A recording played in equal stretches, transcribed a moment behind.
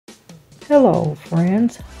Hello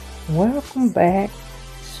friends, welcome back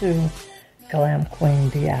to Glam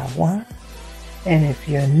Queen DIY, and if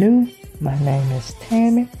you're new, my name is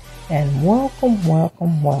Tammy, and welcome.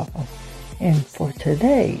 And for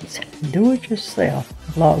today's do-it-yourself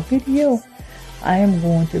vlog video, I am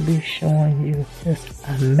going to be showing you this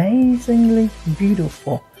amazingly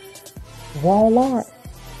beautiful wall art.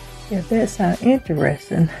 If that sounds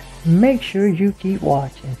interesting, make sure you keep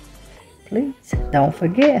watching. Please don't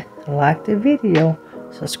forget to like the video,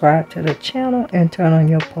 subscribe to the channel, and turn on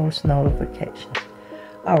your post notifications.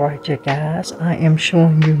 Alright you guys, I am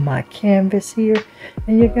showing you my canvas here.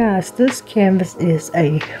 And you guys, this canvas is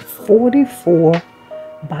a 44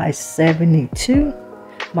 by 72.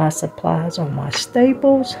 My supplies are my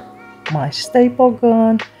staples, my staple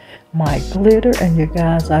gun, my glitter. And you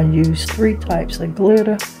guys, I use 3 types of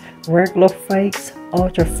glitter: regular fakes,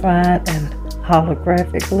 ultra fine, and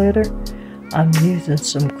holographic glitter. I'm using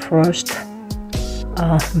some crushed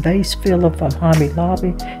vase filler from Hobby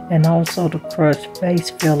Lobby, and also the crushed vase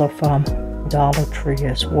filler from Dollar Tree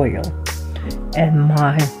as well. And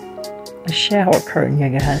my shower curtain,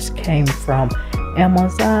 you guys, came from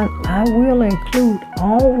Amazon. I will include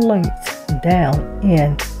all links down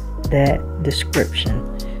in that description.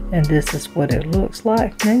 And this is what it looks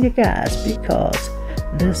like. Now you guys, because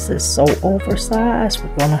this is so oversized,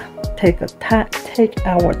 we're gonna take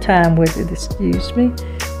our time with it. Excuse me.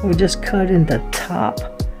 We're just cutting the top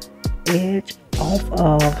edge off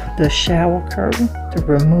of the shower curtain to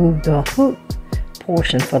remove the hook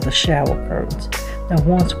portion for the shower curtains. Now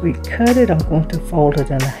once we cut it, I'm going to fold it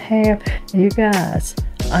in half. And you guys,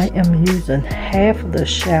 I am using half of the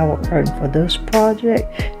shower curtain for this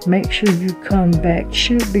project. Make sure you come back,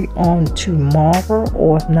 should be on tomorrow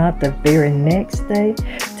or if not the very next day,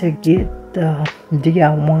 to get the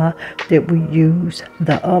DIY that we use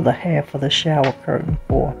the other half of the shower curtain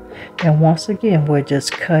for. And once again, we're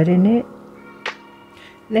just cutting it.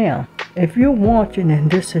 Now if you're watching and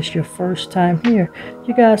this is your first time here,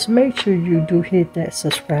 you guys, make sure you do hit that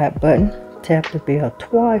subscribe button, tap the bell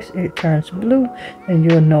twice, it turns blue, and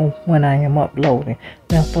you'll know when I am uploading.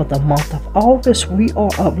 Now for the month of August, we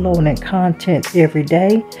are uploading content every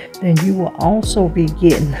day. Then you will also be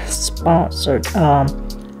getting sponsored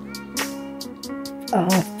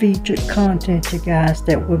featured content, you guys,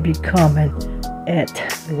 that will be coming at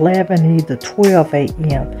 11, either 12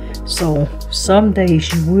 a.m. So some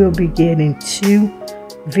days you will be getting 2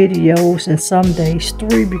 videos and some days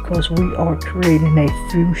 3, because we are creating a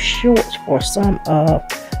few shorts for some of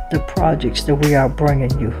the projects that we are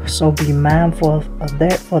bringing you. So be mindful of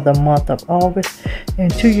that for the month of August.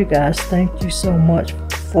 And to you guys, thank you so much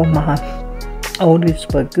for my oldest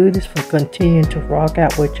but goodest for continuing to rock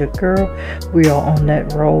out with your girl. We are on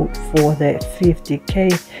that road for that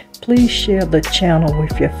 50K. Please share the channel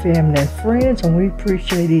with your family and friends, and we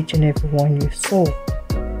appreciate each and every one of you so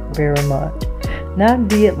very much. Now I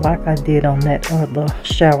did like I did on that other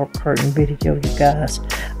shower curtain video, you guys.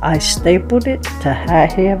 I stapled it to high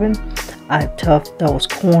heaven. I tucked those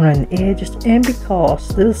corner and edges, and because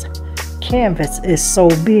this canvas is so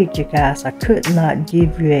big, you guys, I could not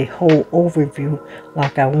give you a whole overview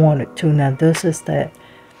like I wanted to. Now this is that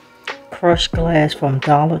crushed glass from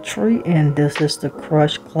Dollar Tree, and this is the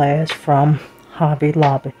crushed glass from Hobby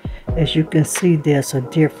Lobby. As you can see, there's a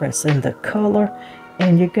difference in the color.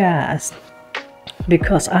 And you guys,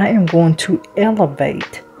 because I am going to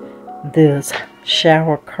elevate this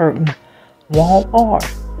shower curtain wall art,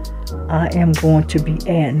 I am going to be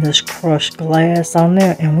adding this crushed glass on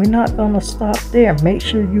there, and we're not going to stop there. Make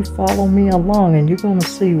sure you follow me along, and you're going to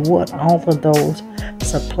see what all of those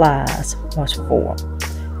supplies was for.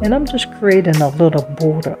 And I'm just creating a little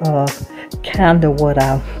border of kind of what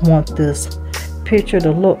I want this picture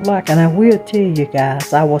to look like. And I will tell you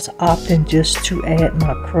guys, I was opting just to add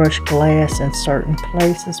my crushed glass in certain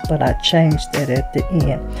places, but I changed that at the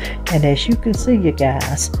end. And as you can see, you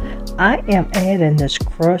guys, I am adding this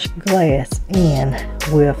crushed glass in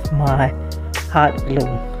with my hot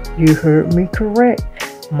glue. You heard me correct,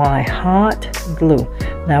 my hot glue.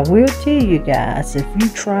 Now we'll tell you guys, if you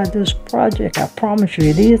try this project, I promise you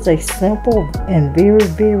it is a simple and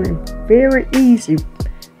very easy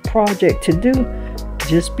project to do.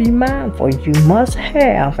 Just be mindful, you must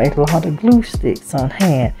have a lot of glue sticks on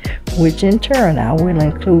hand, which in turn I will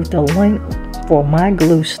include the link for my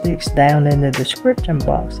glue sticks down in the description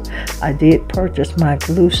box. I did purchase my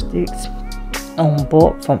glue sticks on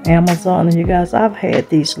bulk from Amazon, and you guys, I've had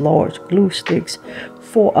these large glue sticks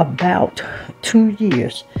for about 2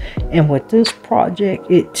 years, and with this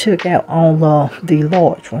project it took out all of the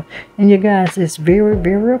large one. And you guys, it's very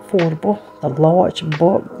affordable. The large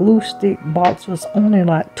bulk glue stick box was only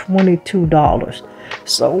like $22,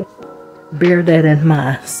 so bear that in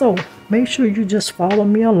mind. So make sure you just follow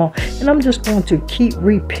me along, and I'm just going to keep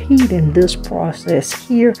repeating this process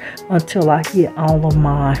here until I get all of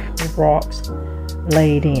my rocks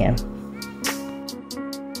laid in.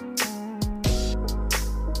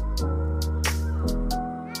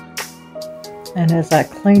 And as I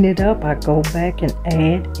clean it up, I go back and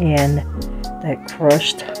add in that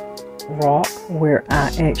crushed rock where I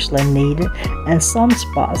actually need it. And some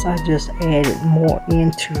spots I just added more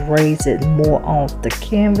in to raise it more off the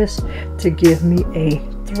canvas to give me a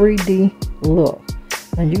 3D look.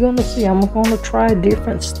 And you're going to see I'm going to try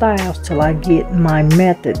different styles till I get my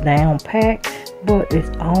method down packed. But it's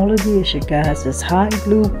all it is, you guys. It's hot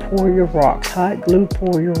glue, pour your rocks. Hot glue,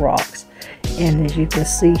 pour your rocks. And as you can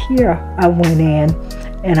see here, I went in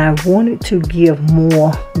and I wanted to give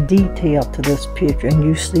more detail to this picture. And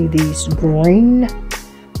you see these green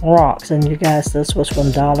rocks. And you guys, this was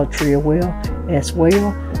from Dollar Tree as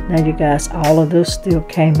well. Now you guys, all of this still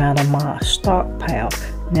came out of my stockpile.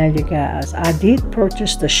 Now you guys, I did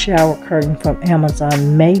purchase the shower curtain from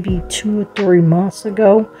Amazon maybe 2 or 3 months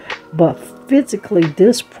ago. But physically,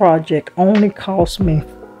 this project only cost me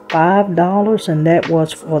 $5, and that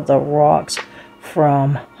was for the rocks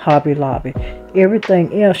from Hobby Lobby.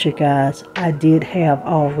 Everything else, you guys, I did have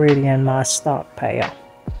already in my stockpile.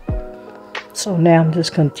 So now I'm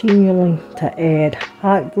just continuing to add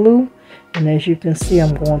hot glue, and as you can see,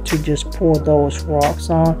 I'm going to just pour those rocks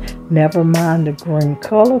on. Never mind the green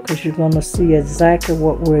color, because you're going to see exactly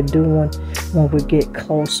what we're doing when we get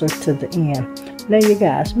closer to the end. Now you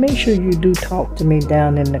guys, make sure you do talk to me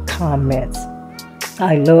down in the comments.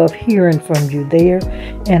 I love hearing from you there,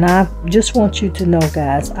 and I just want you to know,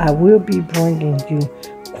 guys, I will be bringing you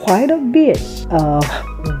quite a bit of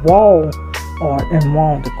wall art and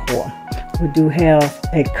wall decor. We do have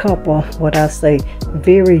a couple, what I say,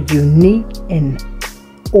 very unique and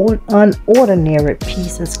unordinary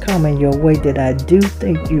pieces coming your way that I do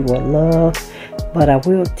think you will love. But I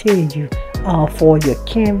will tell you, for your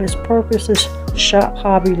canvas purposes, shop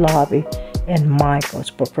Hobby Lobby and Michaels,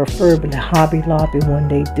 but preferably Hobby Lobby when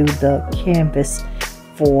they do the canvas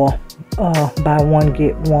for buy one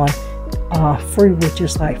get one free, which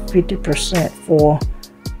is like 50%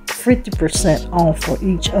 off for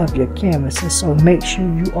each of your canvases. So make sure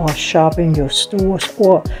you are shopping your stores,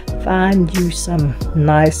 or find you some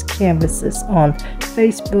nice canvases on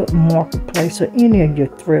Facebook Marketplace or any of your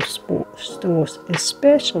thrift stores,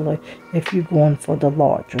 especially if you're going for the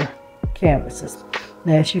larger canvases.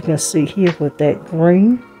 Now, as you can see here with that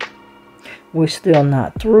green, we're still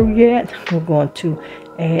not through yet. We're going to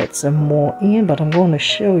add some more in, but I'm going to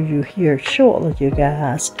show you here shortly, you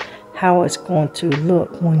guys, how it's going to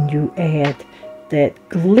look when you add that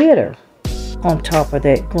glitter on top of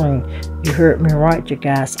that green. You heard me right, you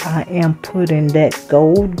guys. I am putting that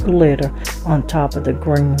gold glitter on top of the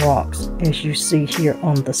green rocks, as you see here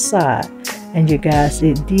on the side. And you guys,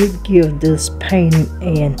 it did give this painting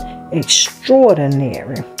an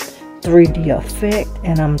extraordinary 3D effect,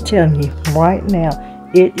 and I'm telling you right now,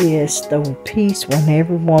 it is the piece when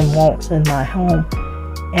everyone walks in my home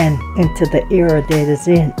and into the era that is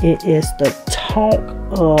in. It is the talk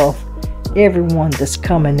of everyone that's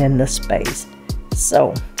coming in the space.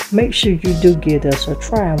 So make sure you do give us a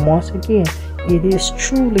try, and once again, it is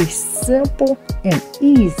truly simple and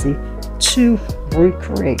easy to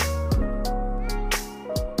recreate.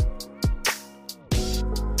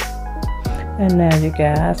 And now you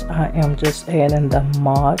guys, I am just adding the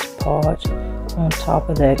Mod Podge on top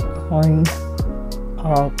of that green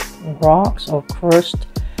rocks or crushed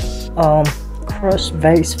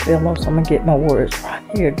vase filler. So I'm gonna get my words right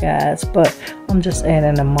here, guys, but I'm just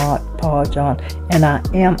adding the Mod Podge on, and I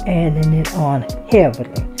am adding it on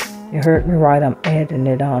heavily. You heard me right, I'm adding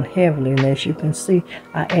it on heavily, and as you can see,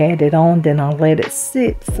 I add it on, then I let it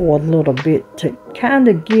sit for a little bit to kind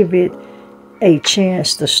of give it a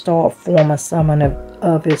chance to start forming some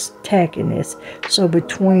of its tackiness. So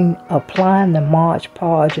between applying the Mod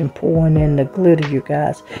Podge and pouring in the glitter, you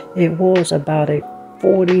guys, it was about a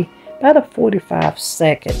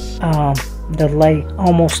 45-second delay,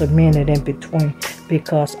 almost a minute in between,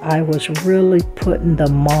 because I was really putting the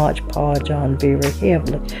Mod Podge on very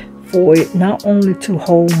heavily for it not only to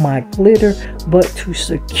hold my glitter, but to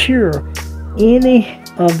secure any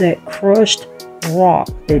of that crushed rock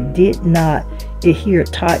that did not adhere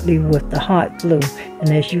tightly with the hot glue. And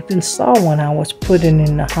as you can saw when I was putting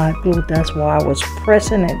in the hot glue, that's why I was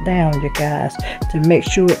pressing it down, you guys, to make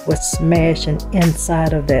sure it was smashing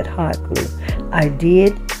inside of that hot glue. I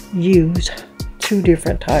did use 2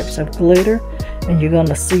 different types of glitter, and you're going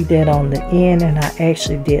to see that on the end, and I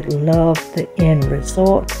actually did love the end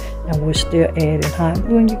result. And we're still adding hot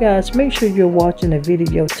glue. And you guys, make sure you're watching the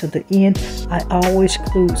video to the end. I always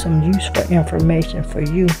include some useful information for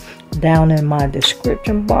you down in my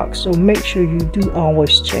description box, so make sure you do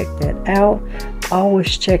always check that out.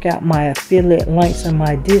 Always check out my affiliate links and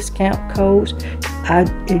my discount codes.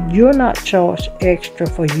 You're not charged extra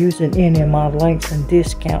for using any of my links and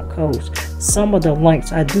discount codes. Some of the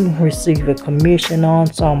links I do receive a commission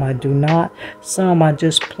on, some I do not. Some I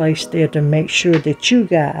just place there to make sure that you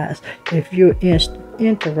guys, if you're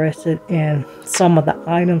interested in some of the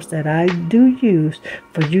items that I do use,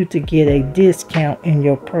 for you to get a discount in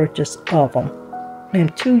your purchase of them.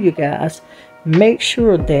 And 2, you guys, make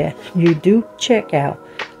sure that you do check out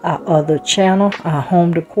our other channel, our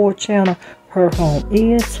home decor channel, Her Home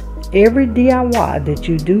Is. Every DIY that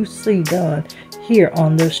you do see done here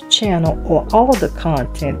on this channel, or all the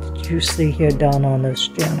content that you see here done on this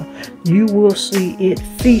channel, you will see it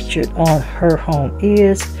featured on Her Home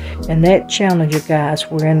Is. And that channel, you guys,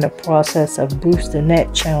 we're in the process of boosting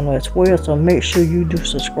that channel as well, so make sure you do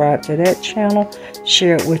subscribe to that channel,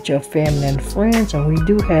 share it with your family and friends, and we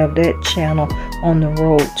do have that channel on the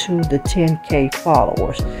road to the 10K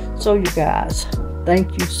followers. So you guys,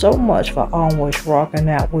 thank you so much for always rocking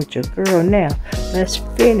out with your girl. Now, let's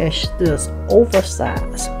finish this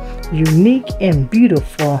oversized, unique, and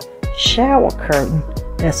beautiful shower curtain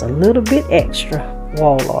that's a little bit extra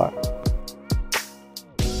wall art.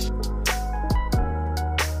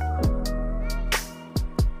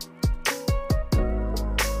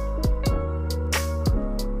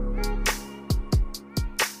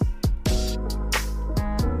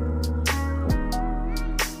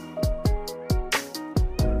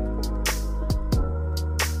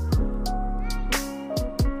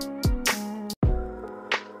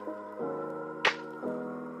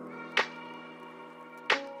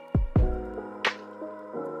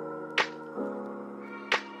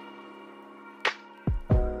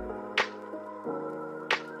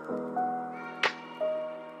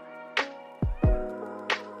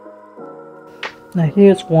 Now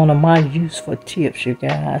here's one of my useful tips, you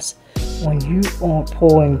guys. When you are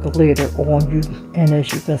pouring glitter on you, and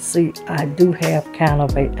as you can see, I do have kind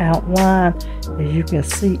of an outline. As you can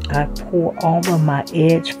see, I pour all of my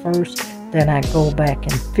edge first, then I go back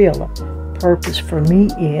and fill it. Purpose for me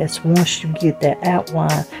is, once you get that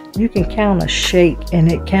outline, you can kind of shake,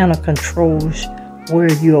 and it kind of controls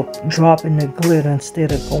where you're dropping the glitter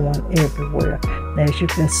instead of going everywhere. Now, as you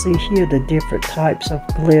can see here, the different types of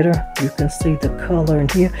glitter, you can see the color in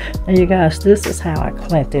here. And you guys, this is how I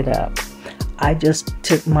cleaned it up. I just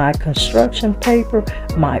took my construction paper,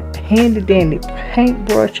 my handy dandy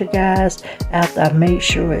paintbrush, you guys, after I made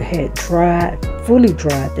sure it had dried, fully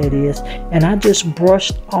dried that is, and I just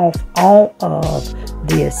brushed off all of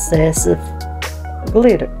the excessive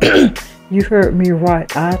glitter. You heard me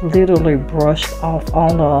right. I literally brushed off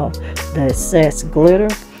all of the excess glitter.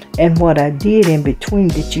 And what I did in between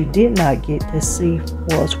that you did not get to see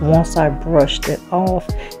was, once I brushed it off,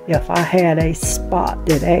 if I had a spot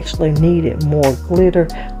that actually needed more glitter,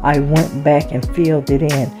 I went back and filled it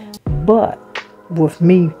in. But with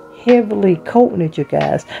me heavily coating it, you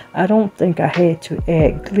guys, I don't think I had to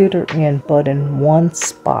add glitter in but in one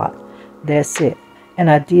spot. That's it. And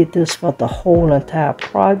I did this for the whole entire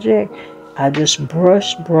project. I just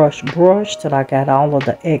brush till I got all of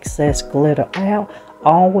the excess glitter out.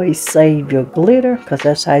 Always save your glitter, because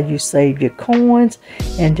that's how you save your coins,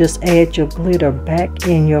 and just add your glitter back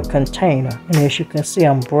in your container. And as you can see,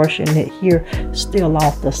 I'm brushing it here still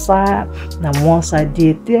off the side. Now once I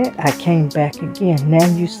did that, I came back again. Now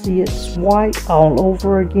you see it's white all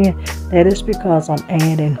over again. That is because I'm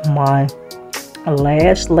adding my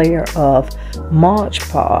last layer of Mod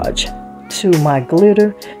Podge to my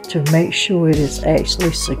glitter to make sure it is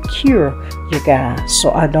actually secure, you guys,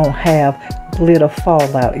 so I don't have glitter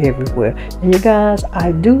fall out everywhere. And you guys,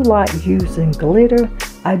 I do like using glitter,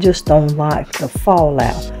 I just don't like the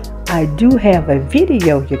fallout. I do have a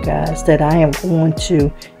video, you guys, that I am going to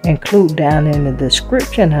include down in the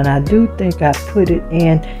description, and I do think I put it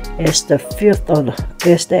in as the fifth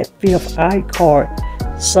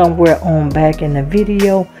iCard somewhere on back in the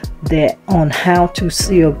video, that on how to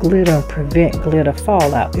seal glitter and prevent glitter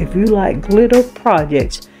fallout. If you like glitter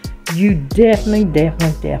projects, you definitely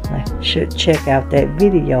should check out that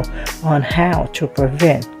video on how to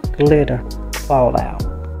prevent glitter fallout.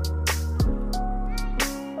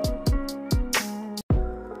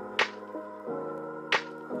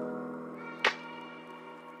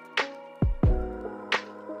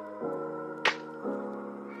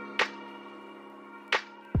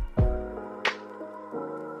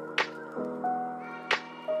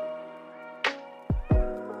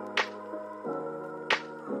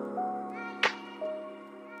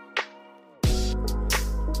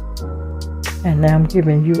 And now I'm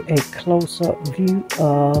giving you a close-up view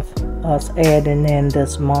of us adding in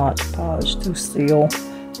this Mod Podge to seal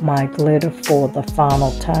my glitter for the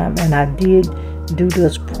final time. And I did do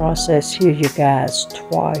this process here, you guys,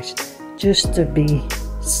 twice, just to be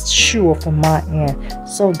sure from my end,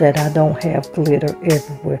 so that I don't have glitter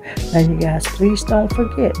everywhere. Now you guys, please don't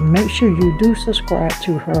forget, make sure you do subscribe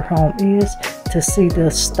to Her Home Is to see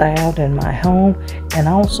this styled in my home. And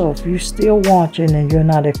also, if you're still watching and you're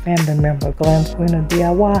not a family member of Glam Queen of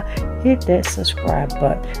DIY, hit that subscribe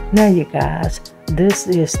button. Now you guys, this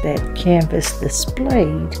is that canvas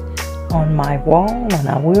displayed on my wall, and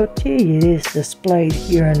I will tell you it is displayed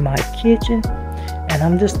here in my kitchen. And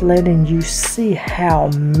I'm just letting you see how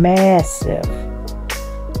massive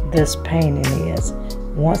this painting is.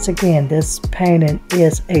 Once again, this painting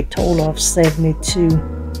is a total of 72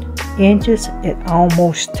 inches. It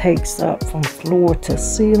almost takes up from floor to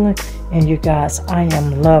ceiling. And you guys, I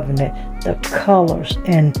am loving it. The colors,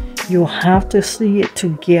 and you'll have to see it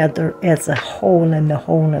together as a whole in the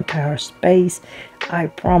whole entire space. I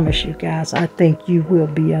promise you guys, I think you will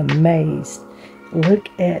be amazed. Look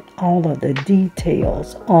at all of the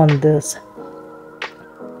details on this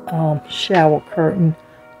shower curtain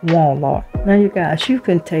wall art. Now you guys, you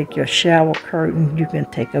can take your shower curtain, you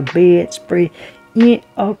can take a bedspread,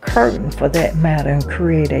 a curtain for that matter, and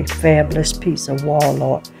create a fabulous piece of wall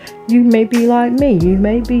art. You may be like me, you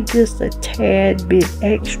may be just a tad bit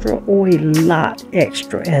extra or a lot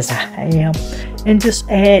extra as I am, and just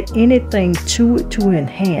add anything to it to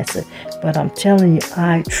enhance it. But I'm telling you,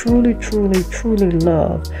 I truly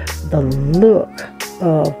love the look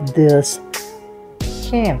of this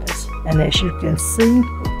canvas. And as you can see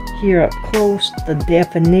here up close, the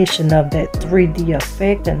definition of that 3D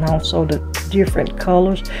effect, and also the different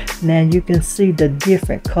colors. Now you can see the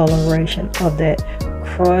different coloration of that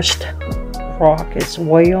crushed rock as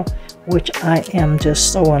well, which I am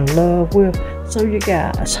just so in love with. So you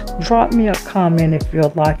guys, drop me a comment if you're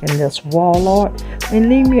liking this wall art, and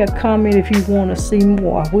leave me a comment if you want to see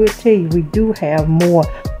more. I will tell you, we do have more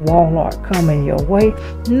wall art coming your way.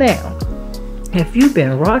 Now, if you've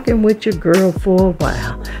been rocking with your girl for a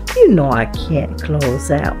while, you know I can't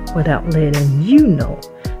close out without letting you know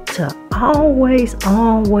to always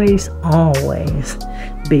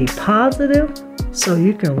be positive so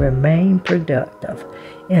you can remain productive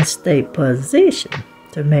and stay positioned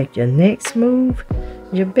to make your next move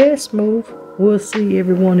your best move. We'll see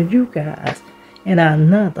every one of you guys in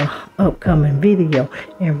another upcoming video.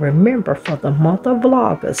 And remember, for the month of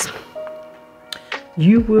Vlogust,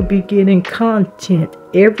 you will be getting content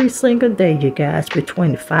every single day, you guys,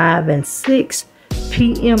 between 5 and 6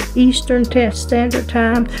 p.m. Eastern Standard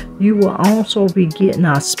Time. You will also be getting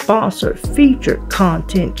our sponsored featured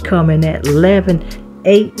content coming at 11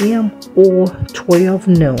 a.m. or 12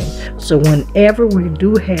 noon. So whenever we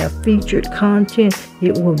do have featured content,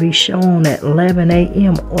 it will be shown at 11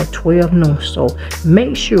 a.m. or 12 noon. So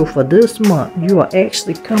make sure for this month you are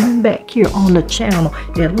actually coming back here on the channel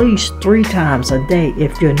at least 3 times a day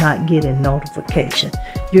if you're not getting notification.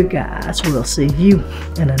 You guys, will see you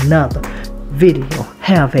in another video.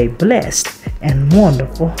 Have a blessed and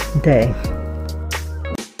wonderful day.